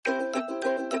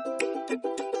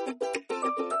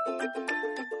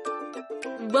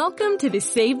Welcome to the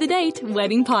Save the Date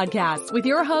Wedding Podcast with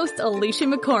your host, Alicia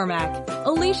McCormack.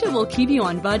 Alicia will keep you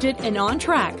on budget and on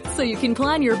track so you can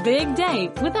plan your big day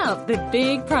without the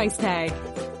big price tag.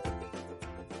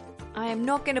 I am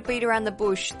not going to beat around the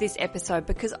bush this episode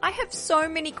because I have so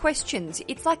many questions.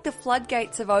 It's like the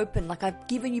floodgates have opened, like I've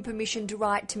given you permission to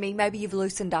write to me. Maybe you've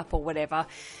loosened up or whatever.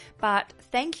 But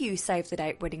thank you, Save the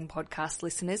Date Wedding Podcast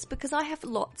listeners, because I have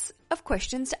lots of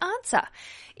questions to answer.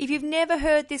 If you've never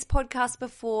heard this podcast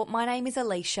before, my name is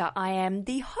Alicia. I am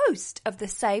the host of the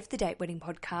Save the Date Wedding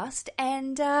Podcast,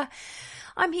 and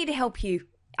I'm here to help you.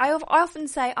 I often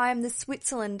say I am the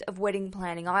Switzerland of wedding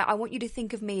planning. I want you to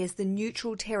think of me as the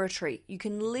neutral territory. You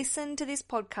can listen to this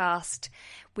podcast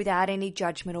without any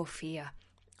judgment or fear.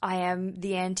 I am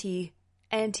the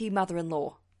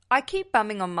anti-mother-in-law. I keep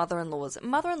bumming on mother-in-laws.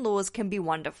 Mother-in-laws can be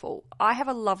wonderful. I have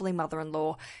a lovely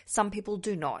mother-in-law. Some people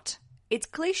do not. It's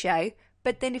cliche,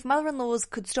 but then if mother-in-laws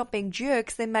could stop being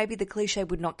jerks, then maybe the cliche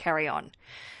would not carry on.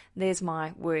 There's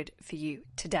my word for you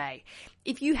today.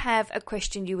 If you have a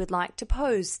question you would like to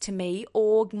pose to me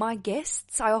or my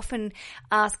guests, I often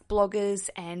ask bloggers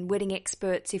and wedding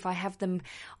experts if I have them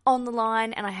on the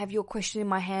line and I have your question in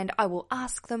my hand, I will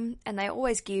ask them, and they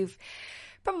always give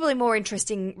probably more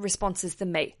interesting responses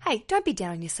than me. Hey, don't be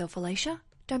down on yourself, Alicia.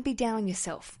 Don't be down on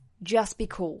yourself. Just be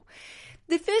cool.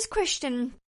 The first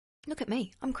question, look at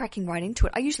me. I'm cracking right into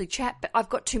it. I usually chat, but I've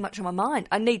got too much on my mind.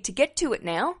 I need to get to it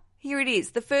now. Here it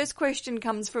is. The first question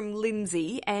comes from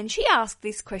Lindsay, and she asked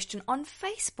this question on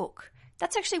Facebook.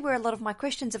 That's actually where a lot of my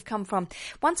questions have come from.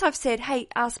 Once I've said, hey,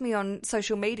 ask me on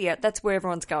social media, that's where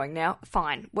everyone's going now.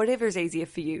 Fine. Whatever is easier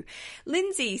for you.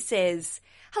 Lindsay says,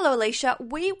 hello, Alicia.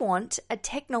 We want a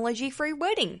technology-free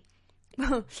wedding.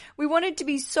 We want it to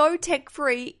be so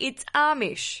tech-free, it's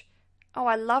Amish. Oh,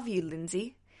 I love you,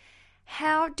 Lindsay.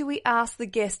 How do we ask the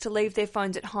guests to leave their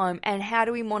phones at home, and how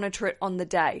do we monitor it on the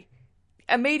day?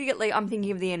 Immediately, I'm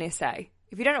thinking of the NSA.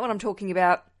 If you don't know what I'm talking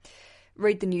about,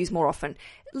 read the news more often.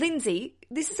 Lindsay,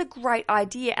 this is a great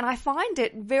idea, and I find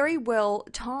it very well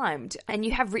timed. And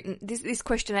you have written, this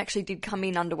question actually did come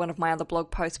in under one of my other blog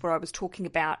posts where I was talking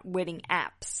about wedding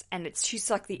apps, and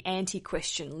she's like the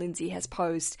anti-question Lindsay has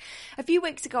posed. A few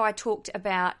weeks ago, I talked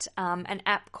about an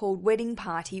app called Wedding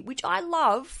Party, which I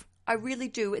love. I really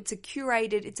do. It's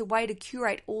a way to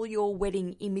curate all your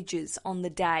wedding images on the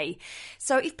day.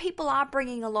 So if people are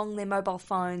bringing along their mobile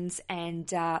phones,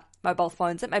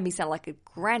 that made me sound like a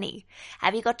granny.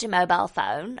 Have you got your mobile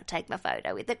phone? I'll take my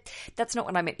photo with it. That's not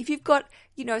what I meant. If you've got,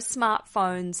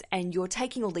 smartphones and you're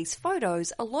taking all these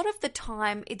photos, a lot of the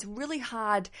time it's really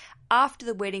hard after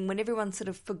the wedding when everyone's sort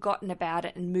of forgotten about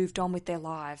it and moved on with their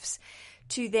lives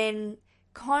to then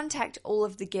contact all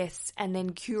of the guests and then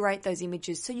curate those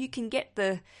images so you can get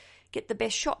the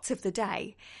best shots of the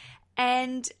day.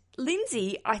 And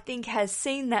Lindsay, I think, has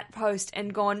seen that post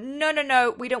and gone,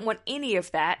 no, we don't want any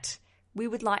of that. We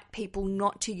would like people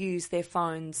not to use their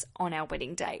phones on our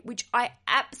wedding day, which I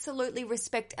absolutely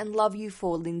respect and love you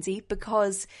for, Lindsay,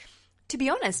 because to be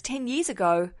honest, 10 years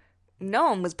ago, no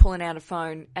one was pulling out a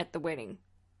phone at the wedding.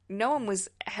 No one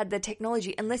had the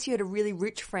technology unless you had a really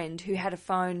rich friend who had a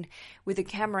phone with a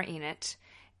camera in it,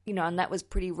 and that was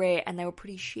pretty rare and they were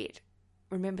pretty shit.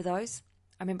 Remember those?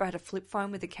 I remember I had a flip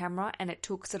phone with a camera and it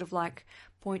took sort of like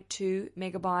 0.2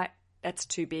 megabyte. That's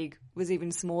too big. It was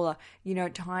even smaller.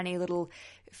 Tiny little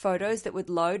photos that would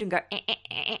load and go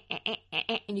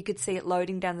and you could see it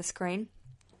loading down the screen.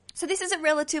 So this is a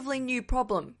relatively new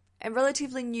problem, a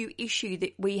relatively new issue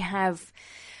that we have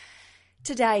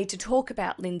today to talk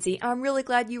about, Lindsay. I'm really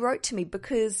glad you wrote to me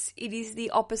because it is the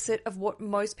opposite of what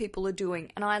most people are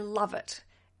doing, and I love it.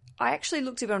 I actually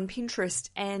looked at it on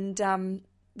Pinterest, and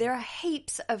there are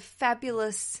heaps of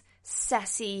fabulous,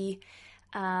 sassy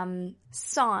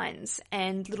signs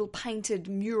and little painted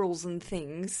murals and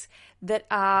things that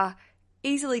are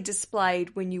easily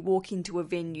displayed when you walk into a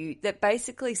venue that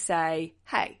basically say,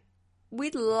 hey,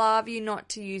 we'd love you not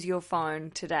to use your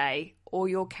phone today or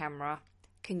your camera.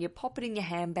 Can you pop it in your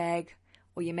handbag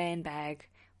or your man bag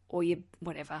or your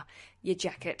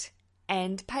jacket,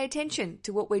 and pay attention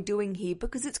to what we're doing here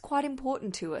because it's quite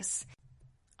important to us.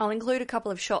 I'll include a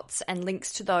couple of shots and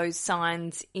links to those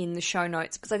signs in the show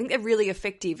notes because I think they're really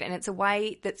effective and it's a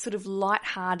way that's sort of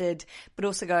lighthearted but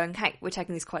also going, hey, we're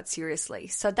taking this quite seriously.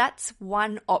 So that's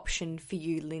one option for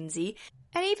you, Lindsay.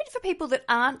 And even for people that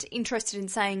aren't interested in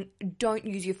saying don't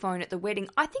use your phone at the wedding,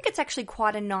 I think it's actually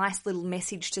quite a nice little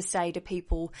message to say to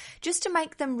people just to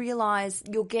make them realise,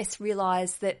 your guests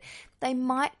realise that they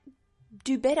might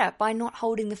do better by not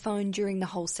holding the phone during the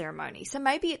whole ceremony. So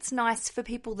maybe it's nice for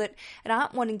people that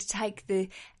aren't wanting to take the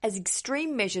as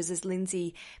extreme measures as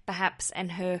Lindsay perhaps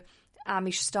and her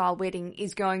Amish style wedding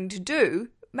is going to do.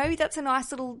 Maybe that's a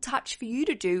nice little touch for you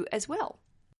to do as well.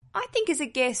 I think as a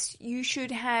guest, you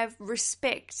should have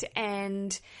respect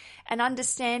and an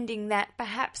understanding that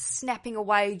perhaps snapping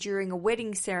away during a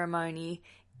wedding ceremony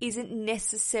isn't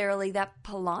necessarily that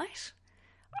polite.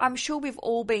 I'm sure we've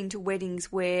all been to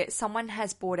weddings where someone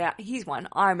has brought out, here's one,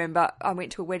 I remember I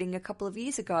went to a wedding a couple of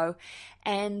years ago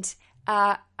and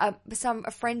a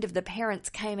friend of the parents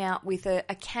came out with a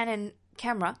Canon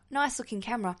camera, nice looking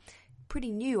camera,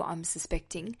 pretty new I'm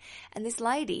suspecting, and this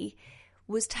lady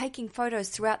was taking photos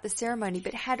throughout the ceremony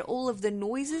but had all of the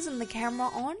noises on the camera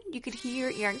on. You could hear,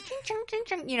 ching, ching, ching,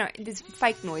 ching, there's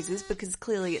fake noises because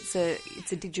clearly it's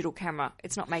a digital camera.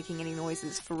 It's not making any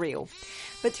noises for real.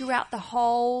 But throughout the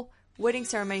whole wedding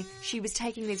ceremony, she was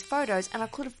taking these photos and I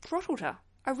could have throttled her.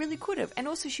 I really could have. And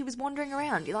also she was wandering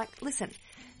around. You're like, listen,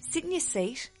 sit in your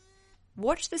seat,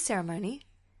 watch the ceremony,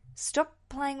 stop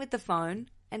playing with the phone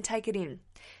and take it in.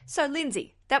 So,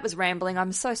 Lindsay, that was rambling.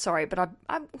 I'm so sorry, but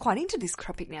I'm quite into this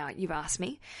topic now, you've asked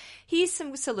me. Here's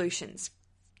some solutions.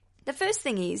 The first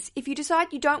thing is, if you decide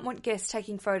you don't want guests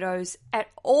taking photos at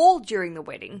all during the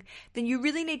wedding, then you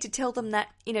really need to tell them that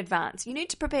in advance. You need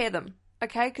to prepare them,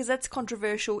 okay? Because that's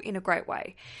controversial in a great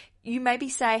way. You maybe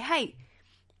say, hey,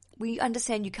 we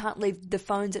understand you can't leave the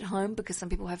phones at home because some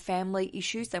people have family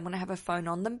issues. They want to have a phone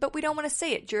on them, but we don't want to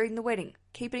see it during the wedding.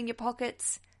 Keep it in your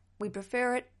pockets. We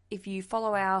prefer it if you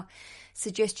follow our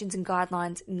suggestions and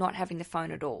guidelines, not having the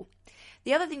phone at all.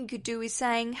 The other thing you could do is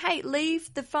saying, hey,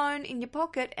 leave the phone in your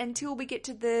pocket until we get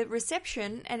to the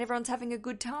reception and everyone's having a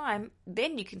good time.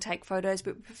 Then you can take photos,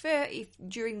 but we prefer if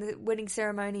during the wedding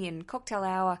ceremony and cocktail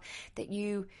hour that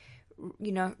you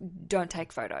don't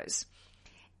take photos.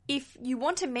 If you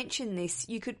want to mention this,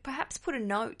 you could perhaps put a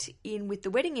note in with the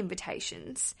wedding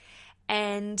invitations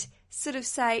and sort of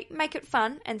say, make it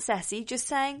fun and sassy, just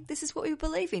saying, this is what we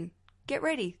believe in. Get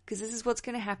ready, because this is what's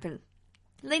going to happen.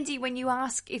 Lindsay, when you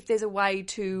ask if there's a way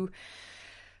to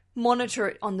monitor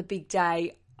it on the big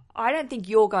day, I don't think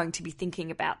you're going to be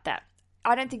thinking about that.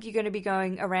 I don't think you're going to be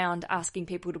going around asking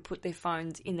people to put their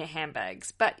phones in their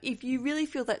handbags. But if you really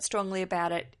feel that strongly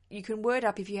about it, you can word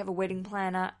up if you have a wedding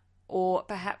planner or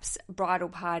perhaps bridal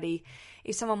party.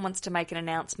 If someone wants to make an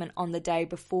announcement on the day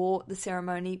before the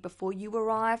ceremony, before you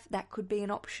arrive, that could be an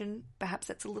option. Perhaps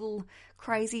that's a little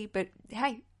crazy, but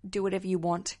hey, do whatever you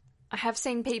want. I have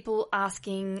seen people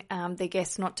asking their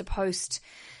guests not to post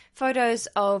photos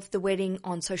of the wedding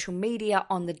on social media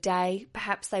on the day.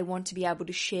 Perhaps they want to be able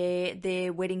to share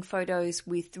their wedding photos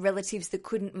with relatives that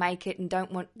couldn't make it and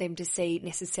don't want them to see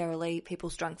necessarily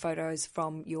people's drunk photos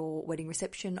from your wedding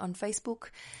reception on Facebook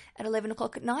at 11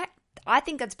 o'clock at night. I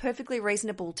think that's perfectly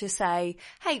reasonable to say,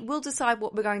 hey, we'll decide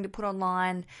what we're going to put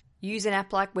online, use an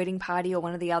app like Wedding Party or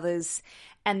one of the others,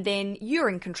 and then you're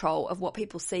in control of what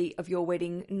people see of your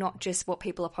wedding, not just what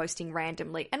people are posting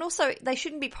randomly. And also, they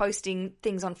shouldn't be posting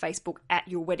things on Facebook at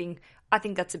your wedding. I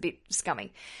think that's a bit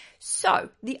scummy. So,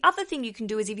 the other thing you can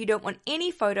do is if you don't want any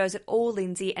photos at all,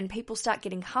 Lindsay, and people start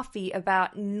getting huffy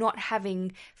about not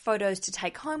having photos to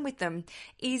take home with them,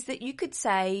 is that you could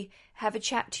say, have a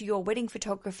chat to your wedding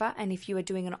photographer, and if you are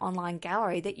doing an online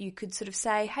gallery, that you could sort of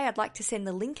say, hey, I'd like to send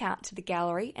the link out to the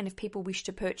gallery, and if people wish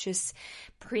to purchase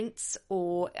prints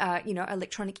or,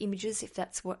 electronic images, if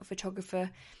that's what a photographer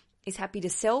is happy to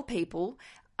sell people,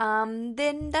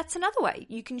 then that's another way.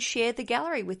 You can share the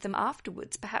gallery with them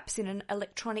afterwards, perhaps in an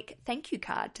electronic thank you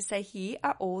card to say, here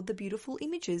are all the beautiful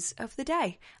images of the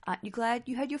day. Aren't you glad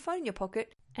you had your phone in your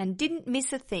pocket and didn't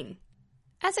miss a thing?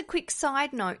 As a quick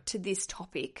side note to this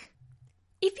topic,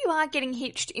 if you are getting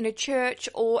hitched in a church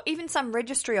or even some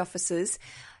registry offices,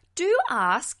 do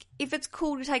ask if it's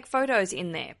cool to take photos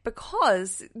in there,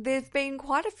 because there's been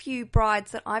quite a few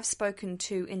brides that I've spoken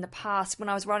to in the past. When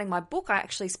I was writing my book, I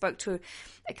actually spoke to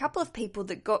a couple of people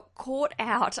that got caught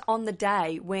out on the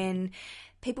day when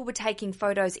people were taking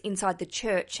photos inside the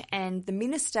church and the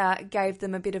minister gave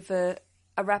them a bit of a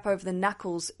wrap over the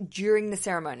knuckles during the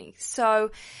ceremony. So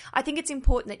I think it's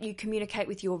important that you communicate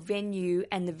with your venue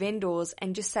and the vendors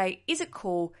and just say, is it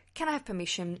cool? Can I have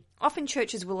permission? Often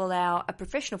churches will allow a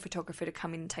professional photographer to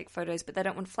come in and take photos, but they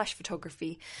don't want flash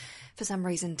photography for some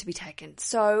reason to be taken.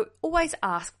 So always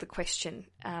ask the question.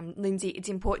 Lindsay, it's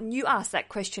important you ask that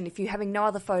question. If you're having no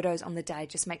other photos on the day,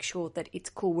 just make sure that it's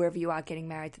cool wherever you are getting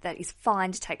married, that is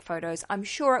fine to take photos. I'm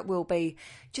sure it will be.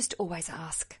 Just always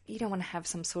ask. You don't want to have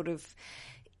some sort of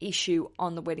issue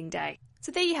on the wedding day.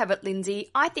 So there you have it,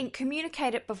 Lindsay. I think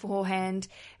communicate it beforehand,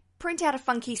 print out a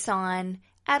funky sign,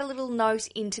 add a little note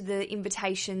into the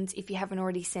invitations if you haven't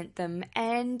already sent them,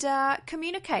 and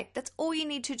communicate. That's all you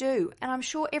need to do. And I'm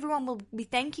sure everyone will be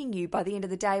thanking you by the end of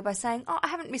the day by saying, oh, I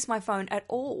haven't missed my phone at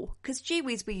all, because gee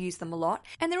whiz, we use them a lot.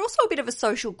 And they're also a bit of a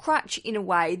social crutch in a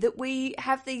way that we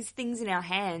have these things in our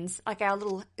hands, like our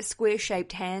little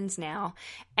square-shaped hands now,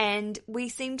 and we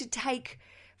seem to take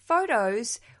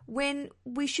photos when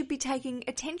we should be taking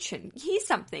attention. Here's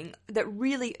something that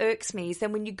really irks me is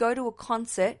that when you go to a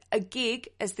concert, a gig,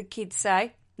 as the kids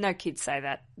say, no kids say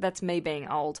that, that's me being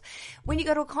old. When you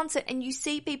go to a concert and you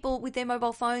see people with their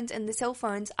mobile phones and their cell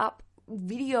phones up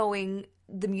videoing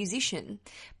the musician,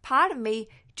 part of me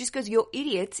just goes, you're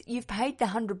idiots, you've paid the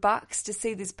 $100 to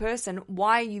see this person,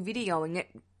 why are you videoing it?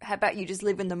 How about you just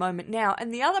live in the moment now?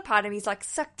 And the other part of me is like,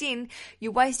 sucked in,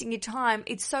 you're wasting your time,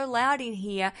 it's so loud in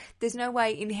here, there's no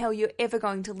way in hell you're ever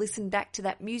going to listen back to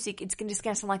that music, it's just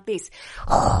going to sound like this.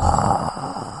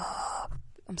 I'm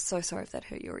so sorry if that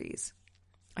hurt your ears.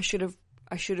 I should have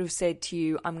said to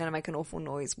you, I'm going to make an awful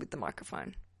noise with the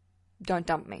microphone. Don't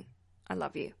dump me. I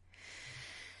love you.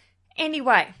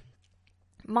 Anyway,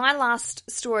 my last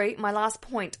story, my last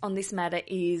point on this matter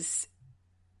is,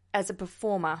 as a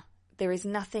performer, there is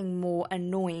nothing more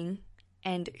annoying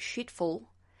and shitful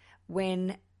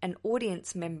when an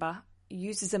audience member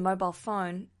uses a mobile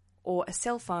phone or a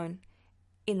cell phone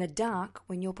in the dark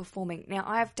when you're performing. Now,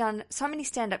 I've done so many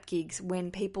stand-up gigs when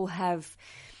people have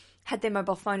had their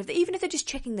mobile phone, even if they're just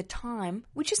checking the time,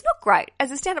 which is not great.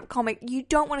 As a stand-up comic, you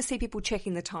don't want to see people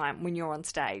checking the time when you're on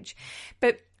stage.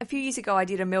 But a few years ago, I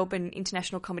did a Melbourne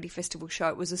International Comedy Festival show.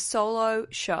 It was a solo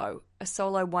show, a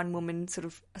solo one-woman.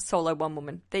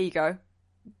 There you go.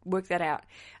 Work that out.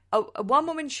 A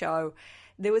one-woman show.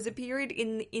 There was a period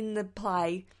in the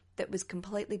play that was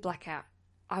completely blackout.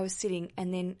 I was sitting,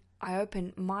 and then I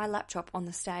open my laptop on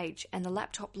the stage and the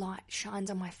laptop light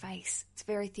shines on my face. It's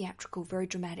very theatrical, very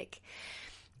dramatic.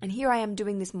 And here I am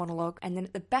doing this monologue, and then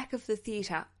at the back of the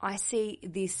theatre, I see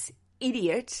this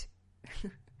idiot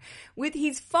with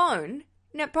his phone,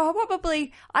 now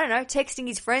probably, I don't know, texting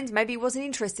his friends. Maybe he wasn't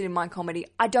interested in my comedy.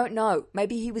 I don't know.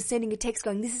 Maybe he was sending a text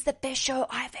going, this is the best show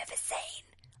I've ever seen.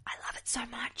 I love it so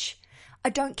much. I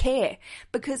don't care,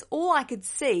 because all I could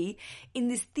see in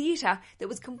this theatre that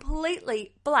was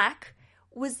completely black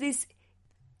was this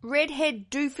redhead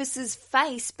doofus's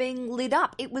face being lit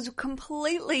up. It was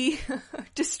completely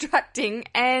distracting.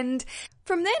 And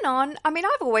from then on, I mean,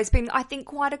 I've always been, I think,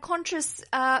 quite a conscious,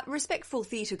 respectful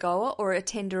theatre goer or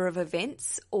attender of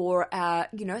events, or,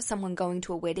 someone going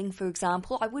to a wedding, for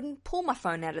example. I wouldn't pull my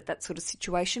phone out at that sort of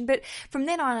situation. But from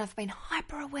then on, I've been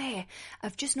hyper aware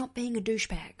of just not being a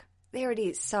douchebag. There it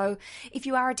is. So if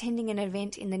you are attending an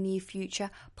event in the near future,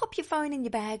 pop your phone in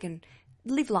your bag and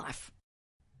live life.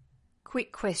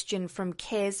 Quick question from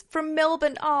Kez from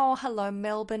Melbourne. Oh, hello,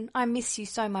 Melbourne. I miss you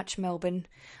so much, Melbourne.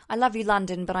 I love you,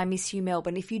 London, but I miss you,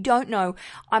 Melbourne. If you don't know,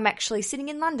 I'm actually sitting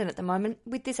in London at the moment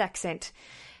with this accent,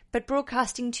 but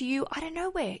broadcasting to you, I don't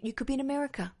know where. You could be in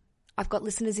America. I've got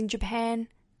listeners in Japan,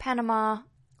 Panama,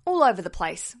 all over the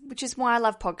place, which is why I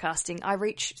love podcasting. I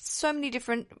reach so many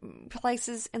different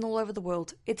places and all over the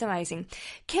world. It's amazing.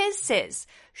 Kez says,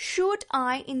 should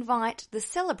I invite the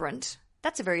celebrant?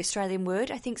 That's a very Australian word.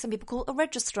 I think some people call it a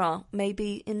registrar.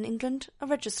 Maybe in England, a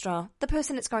registrar. The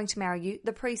person that's going to marry you,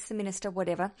 the priest, the minister,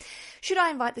 whatever. Should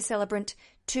I invite the celebrant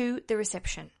to the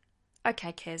reception?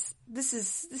 Okay, Kez, this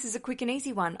is a quick and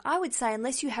easy one. I would say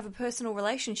unless you have a personal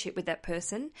relationship with that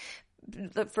person.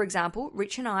 For example,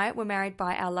 Rich and I were married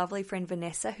by our lovely friend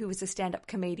Vanessa, who was a stand-up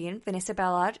comedian. Vanessa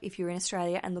Ballard, if you're in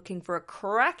Australia and looking for a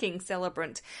cracking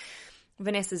celebrant.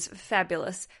 Vanessa's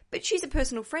fabulous, but she's a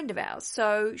personal friend of ours,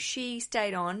 so she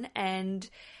stayed on and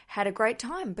had a great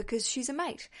time because she's a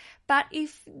mate. But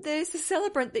if there's a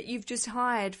celebrant that you've just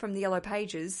hired from the Yellow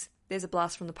Pages, there's a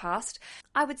blast from the past,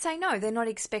 I would say no, they're not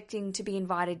expecting to be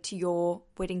invited to your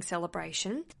wedding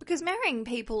celebration because marrying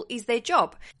people is their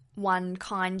job. One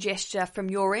kind gesture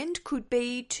from your end could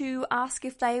be to ask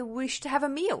if they wish to have a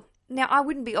meal. Now, I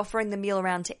wouldn't be offering the meal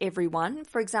around to everyone.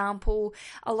 For example,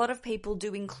 a lot of people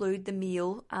do include the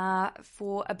meal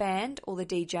for a band or the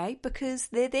DJ because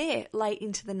they're there late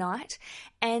into the night.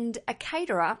 And a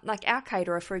caterer, like our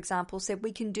caterer, for example, said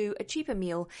we can do a cheaper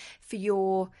meal for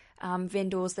your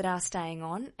vendors that are staying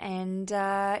on. And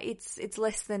it's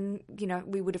less than,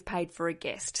 we would have paid for a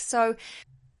guest. So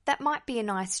that might be a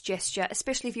nice gesture,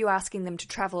 especially if you're asking them to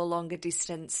travel a longer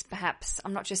distance. Perhaps,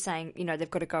 I'm not just saying,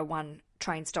 they've got to go one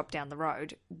train stop down the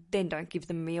road, then don't give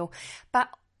them a meal. But,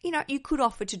 you could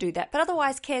offer to do that. But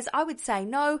otherwise, Kez, I would say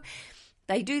no.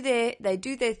 They do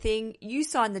their thing. You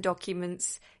sign the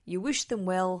documents, you wish them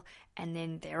well, and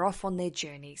then they're off on their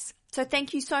journeys. So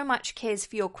thank you so much, Kez,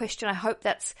 for your question. I hope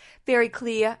that's very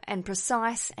clear and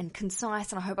precise and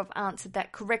concise, and I hope I've answered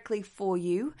that correctly for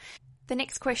you. The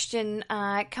next question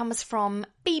comes from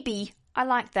BB. I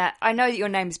like that. I know that your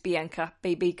name's Bianca,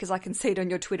 BB, because I can see it on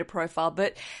your Twitter profile,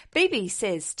 but BB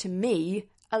says to me,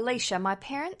 Alicia, my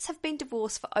parents have been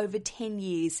divorced for over 10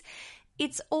 years.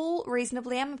 It's all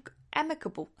reasonably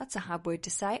amicable. That's a hard word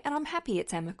to say, and I'm happy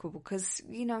it's amicable because,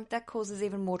 that causes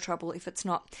even more trouble if it's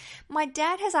not. My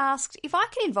dad has asked if I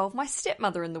can involve my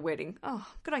stepmother in the wedding. Oh,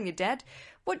 good on you, Dad.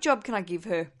 What job can I give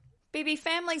her? BB,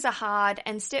 families are hard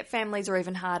and step families are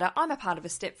even harder. I'm a part of a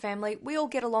step family. We all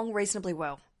get along reasonably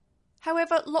well.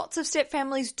 However, lots of step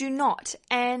families do not,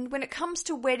 and when it comes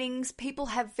to weddings, people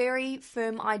have very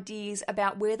firm ideas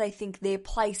about where they think their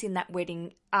place in that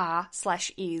wedding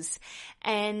is,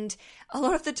 and a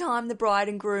lot of the time the bride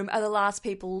and groom are the last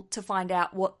people to find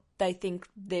out what they think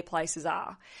their places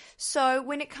are. So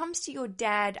when it comes to your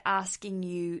dad asking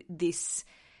you this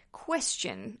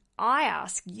question, I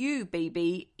ask you,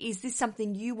 BB, is this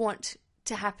something you want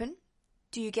to happen?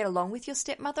 Do you get along with your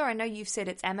stepmother? I know you've said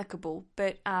it's amicable,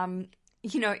 but,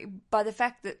 by the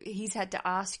fact that he's had to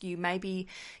ask you, maybe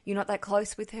you're not that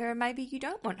close with her, maybe you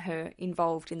don't want her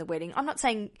involved in the wedding. I'm not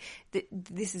saying that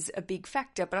this is a big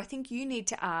factor, but I think you need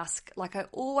to ask, like I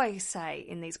always say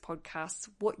in these podcasts,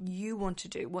 what you want to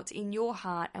do, what's in your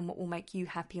heart and what will make you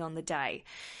happy on the day.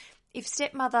 If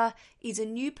stepmother is a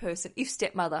new person, if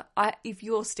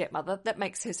your stepmother, that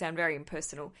makes her sound very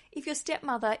impersonal. If your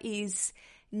stepmother is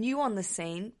new on the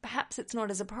scene, perhaps it's not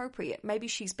as appropriate. Maybe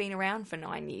she's been around for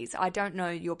 9 years. I don't know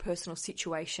your personal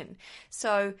situation.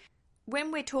 So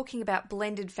when we're talking about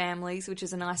blended families, which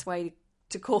is a nice way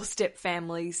to call step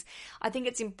families, I think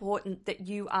it's important that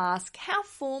you ask, how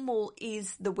formal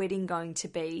is the wedding going to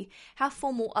be? How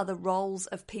formal are the roles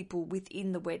of people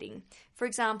within the wedding? For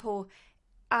example,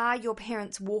 are your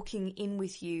parents walking in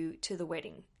with you to the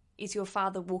wedding? Is your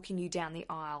father walking you down the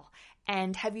aisle?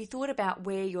 And have you thought about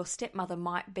where your stepmother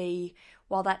might be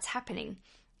while that's happening?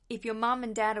 If your mum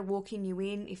and dad are walking you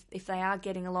in, if they are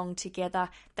getting along together,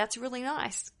 that's really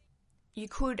nice. You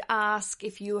could ask,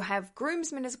 if you have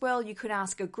groomsmen as well, you could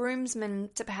ask a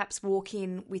groomsman to perhaps walk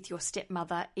in with your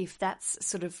stepmother if that's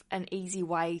sort of an easy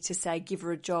way to say give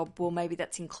her a job. Well, maybe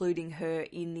that's including her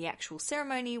in the actual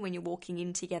ceremony when you're walking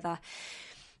in together.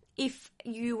 If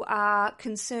you are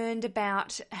concerned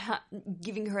about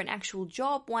giving her an actual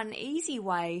job, one easy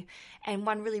way and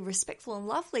one really respectful and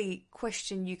lovely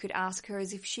question you could ask her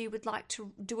is if she would like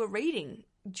to do a reading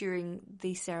during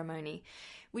the ceremony,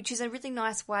 which is a really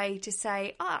nice way to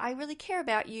say, I really care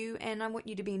about you and I want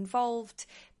you to be involved,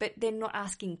 but then not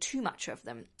asking too much of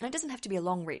them. And it doesn't have to be a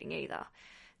long reading either.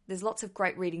 There's lots of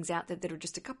great readings out there that are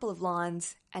just a couple of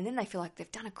lines and then they feel like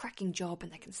they've done a cracking job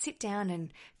and they can sit down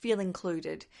and feel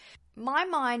included. My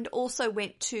mind also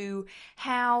went to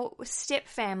how step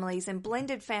families and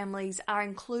blended families are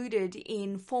included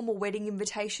in formal wedding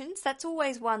invitations. That's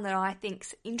always one that I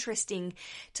think's interesting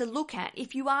to look at.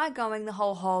 If you are going the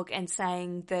whole hog and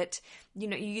saying that,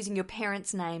 you're using your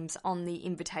parents' names on the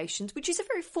invitations, which is a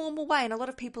very formal way, and a lot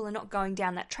of people are not going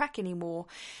down that track anymore.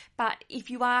 But if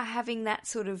you are having that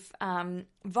sort of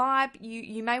vibe,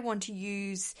 you may want to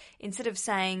use, instead of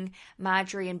saying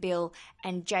Marjorie and Bill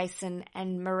and Jason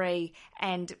and Marie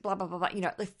and blah, blah, blah,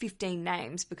 blah, 15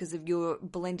 names because of your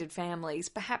blended families,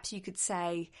 perhaps you could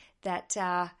say that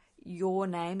your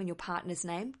name and your partner's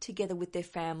name together with their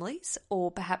families,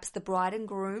 or perhaps the bride and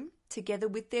groom together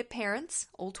with their parents,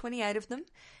 all 28 of them,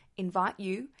 invite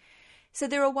you. So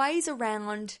there are ways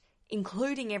around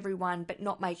including everyone but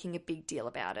not making a big deal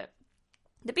about it.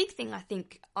 The big thing I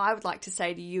think I would like to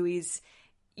say to you is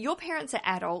your parents are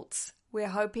adults. We're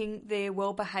hoping they're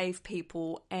well-behaved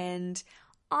people, and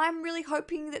I'm really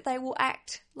hoping that they will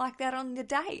act like that on the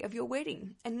day of your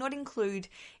wedding and not include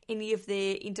any of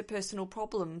their interpersonal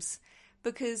problems,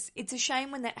 because it's a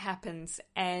shame when that happens,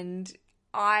 and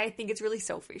I think it's really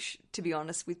selfish, to be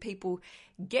honest, with people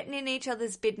getting in each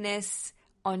other's business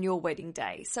on your wedding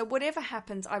day. So whatever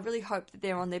happens, I really hope that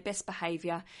they're on their best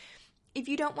behaviour. If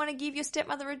you don't want to give your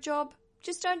stepmother a job,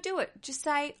 just don't do it. Just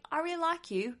say, I really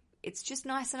like you. It's just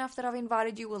nice enough that I've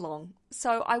invited you along.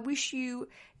 So I wish you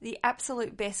the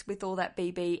absolute best with all that,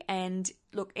 BB. And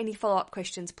look, any follow-up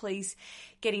questions, please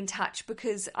get in touch,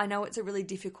 because I know it's a really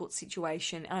difficult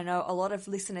situation. And I know a lot of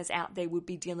listeners out there would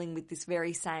be dealing with this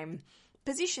very same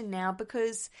position now,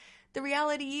 because the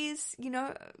reality is,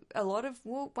 a lot of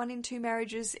 1 in 2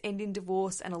 marriages end in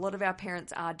divorce, and a lot of our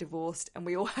parents are divorced, and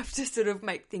we all have to sort of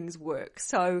make things work.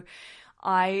 So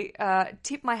I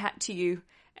tip my hat to you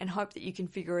and hope that you can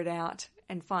figure it out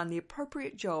and find the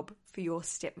appropriate job for your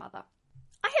stepmother.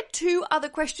 I had had 2 other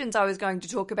questions I was going to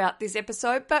talk about this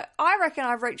episode, but I reckon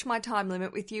I've reached my time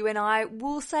limit with you and I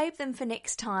will save them for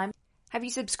next time. Have you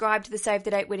subscribed to the Save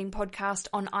the Date Wedding podcast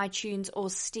on iTunes or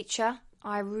Stitcher?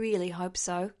 I really hope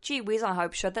so. Gee whiz, I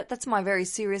hope so. That's my very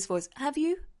serious voice. Have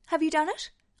you? Have you done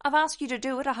it? I've asked you to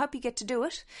do it. I hope you get to do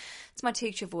it. It's my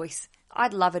teacher voice.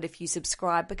 I'd love it if you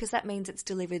subscribe because that means it's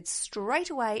delivered straight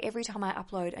away every time I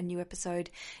upload a new episode.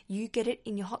 You get it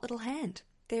in your hot little hand.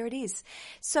 There it is.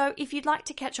 So if you'd like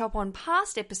to catch up on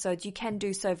past episodes, you can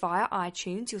do so via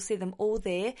iTunes. You'll see them all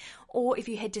there. Or if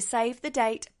you head to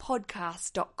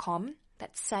savethedatepodcast.com,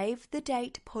 that's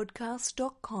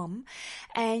savethedatepodcast.com,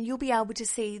 and you'll be able to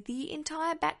see the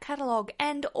entire back catalogue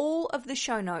and all of the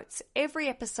show notes. Every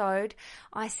episode,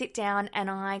 I sit down and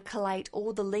I collate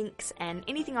all the links and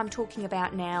anything I'm talking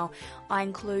about now, I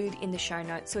include in the show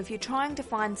notes. So if you're trying to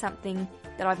find something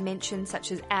that I've mentioned,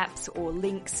 such as apps or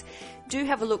links, do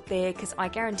have a look there because I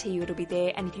guarantee you it'll be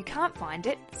there. And if you can't find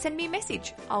it, send me a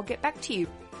message. I'll get back to you.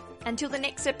 Until the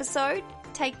next episode,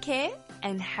 take care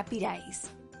and happy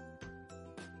days.